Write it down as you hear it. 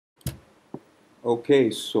Okay,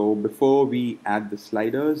 so before we add the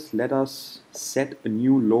sliders, let us set a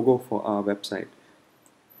new logo for our website.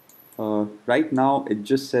 Right now, it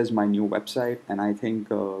just says my new website, and I think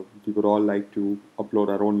we would all like to upload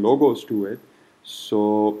our own logos to it.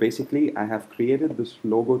 So basically, I have created this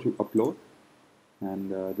logo to upload,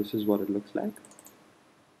 and this is what it looks like.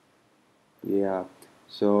 Yeah,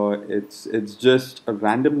 so it's just a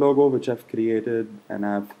random logo which I've created, and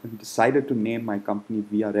I've decided to name my company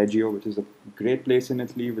Via Reggio, which is a great place in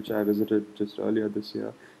Italy, which I visited just earlier this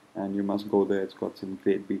year, and you must go there. It's got some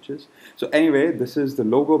great beaches. So anyway, this is the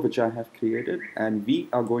logo which I have created, and we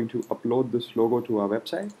are going to upload this logo to our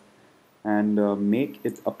website and make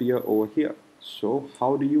it appear over here. So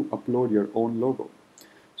how do you upload your own logo?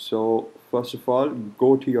 So first of all,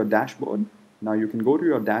 go to your dashboard. Now you can go to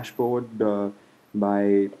your dashboard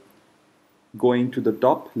by going to the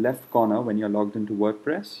top left corner when you're logged into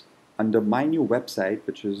WordPress. Under My New Website,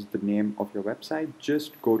 which is the name of your website,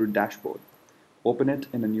 just go to Dashboard. Open it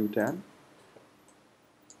in a new tab.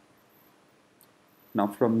 Now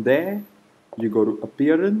from there, you go to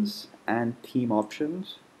Appearance and Theme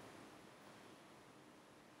Options.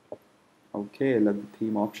 Okay, let the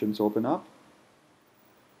theme options open up.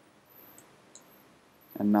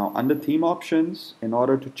 And now under theme options, in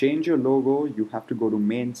order to change your logo, you have to go to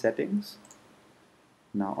main settings.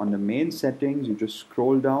 Now on the main settings, you just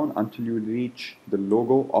scroll down until you reach the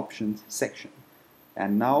logo options section.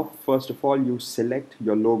 And now, first of all, you select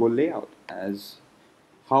your logo layout as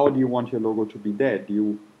how do you want your logo to be there.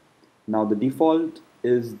 Now the default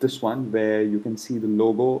is this one where you can see the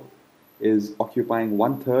logo is occupying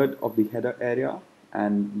 1/3 of the header area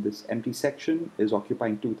and this empty section is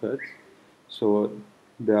occupying 2/3. So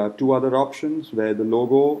there are two other options where the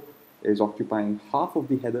logo is occupying half of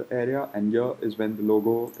the header area, and here is when the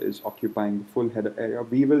logo is occupying the full header area.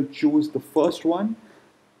 We will choose the first one,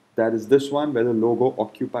 that is this one, where the logo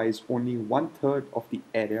occupies only 1/3 of the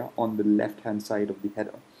area on the left hand side of the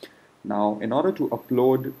header. Now in order to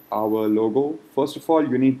upload our logo, first of all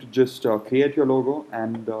you need to just create your logo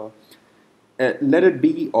and let it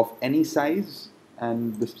be of any size,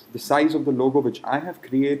 and the size of the logo which I have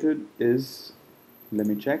created is, let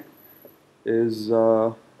me check, is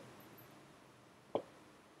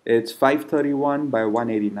it's 531 by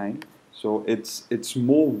 189. So it's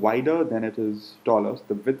more wider than it is taller.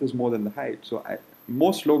 The width is more than the height. So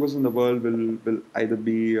most logos in the world will either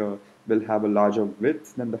be will have a larger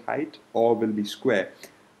width than the height or will be square.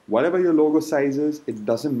 Whatever your logo size is, it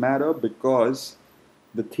doesn't matter because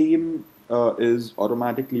the theme is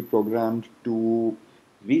automatically programmed to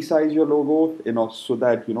resize your logo, so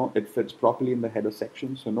that it fits properly in the header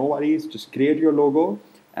section. So no worries, just create your logo,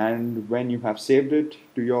 and when you have saved it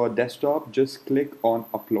to your desktop, just click on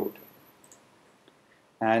upload.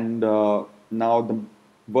 And now the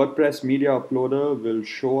WordPress media uploader will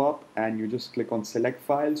show up, and you just click on select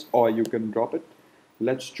files, or you can drop it.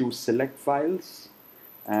 Let's choose select files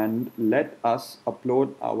and let us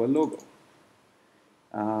upload our logo.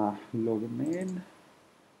 Logo main.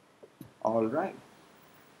 All right.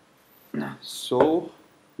 So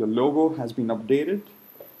your logo has been updated.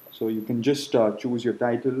 So you can just choose your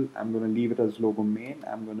title. I'm going to leave it as logo main.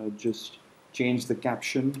 I'm going to just change the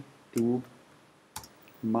caption to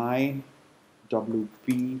my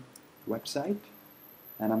WP website.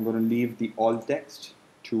 And I'm going to leave the alt text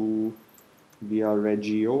to Via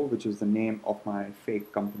Reggio, which is the name of my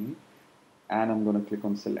fake company. And I'm going to click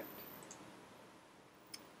on select.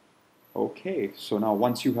 Okay, so now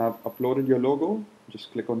once you have uploaded your logo,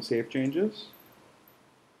 just click on Save Changes.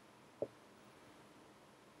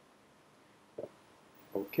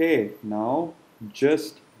 Okay, now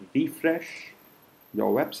just refresh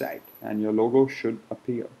your website and your logo should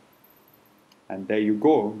appear. And there you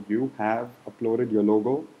go, you have uploaded your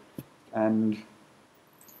logo. And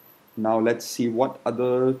now let's see what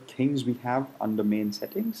other things we have under main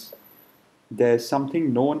settings. There's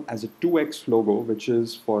something known as a 2x logo, which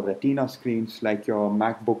is for Retina screens like your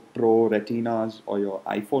MacBook Pro Retinas or your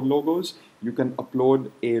iPhone logos. You can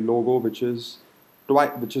upload a logo which has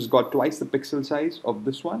got twice the pixel size of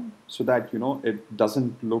this one, so that it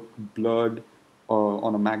doesn't look blurred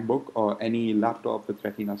on a MacBook or any laptop with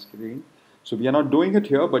Retina screen. So we are not doing it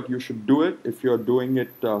here, but you should do it if you're doing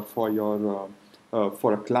it for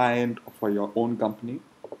a client or for your own company.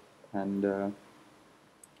 And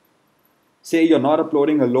say you're not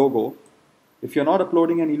uploading a logo. If you're not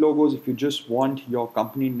uploading any logos, if you just want your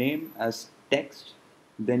company name as text,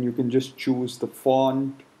 then you can just choose the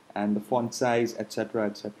font and the font size, etc.,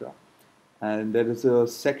 etc. And there is a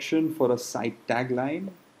section for a site tagline,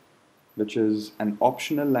 which is an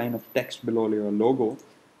optional line of text below your logo,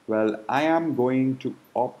 Well, I am going to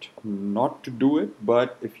opt not to do it,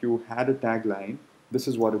 but if you had a tagline, this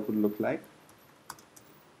is what it would look like.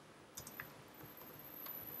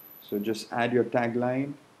 So just add your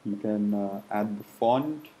tagline. You can add the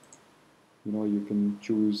font. You can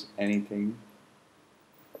choose anything,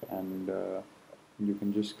 and you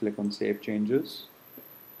can just click on Save Changes.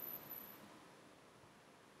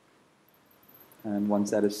 And once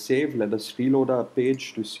that is saved, let us reload our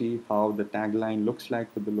page to see how the tagline looks like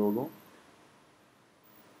with the logo.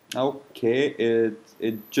 Okay,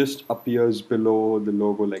 it just appears below the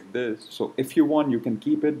logo like this. So if you want, you can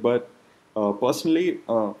keep it, but personally,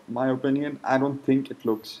 my opinion, I don't think it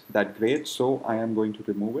looks that great, so I am going to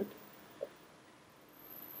remove it.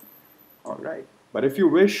 All right, but if you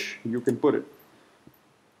wish, you can put it.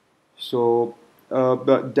 So,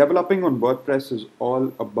 but developing on WordPress is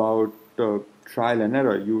all about trial and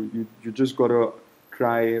error. You just gotta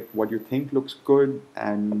try what you think looks good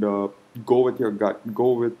and go with your gut,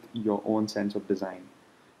 go with your own sense of design.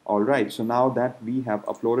 All right. So now that we have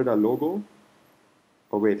uploaded our logo,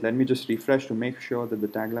 oh wait, let me just refresh to make sure that the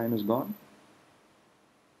tagline is gone.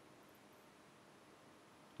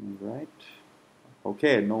 All right.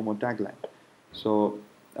 Okay, no more tagline. So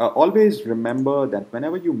always remember that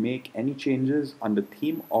whenever you make any changes under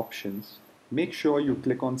theme options, make sure you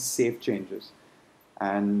click on Save Changes.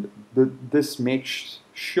 And this makes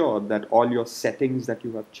sure that all your settings that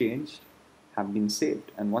you have changed have been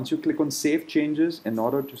saved. And once you click on Save Changes, in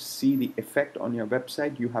order to see the effect on your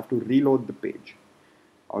website, you have to reload the page.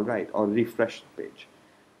 All right, or refresh the page.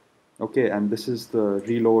 Okay, and this is the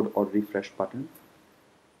reload or refresh button.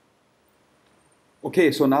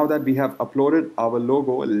 Okay, so now that we have uploaded our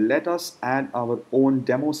logo, let us add our own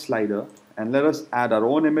demo slider and let us add our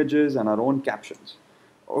own images and our own captions.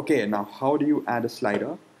 Okay, now how do you add a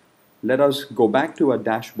slider? Let us go back to our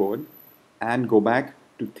dashboard and go back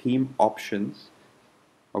to theme options.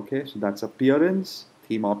 Okay, so that's appearance,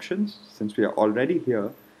 theme options. Since we are already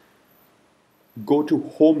here, go to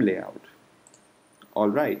home layout. All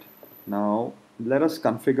right, now let us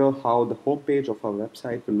configure how the home page of our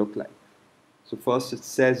website will look like. So first it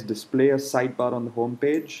says display a sidebar on the home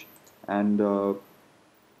page, and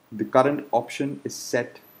the current option is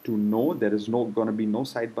set to no. There is going to be no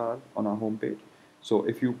sidebar on our home page. So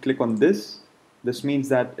if you click on this means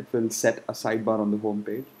that it will set a sidebar on the home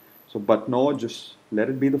page. So but no, just let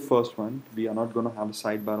it be the first one. We are not going to have a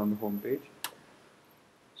sidebar on the home page.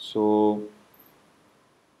 So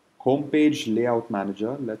home page layout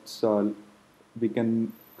manager, we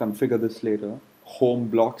can configure this later. Home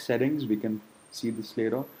block settings, we can see this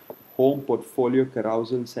later. Home portfolio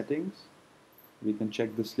carousel settings, we can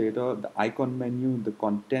check this later. The icon menu, the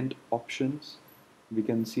content options, we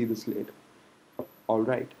can see this later. All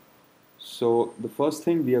right, so the first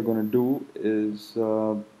thing we are going to do is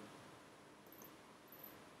go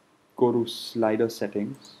to slider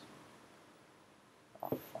settings.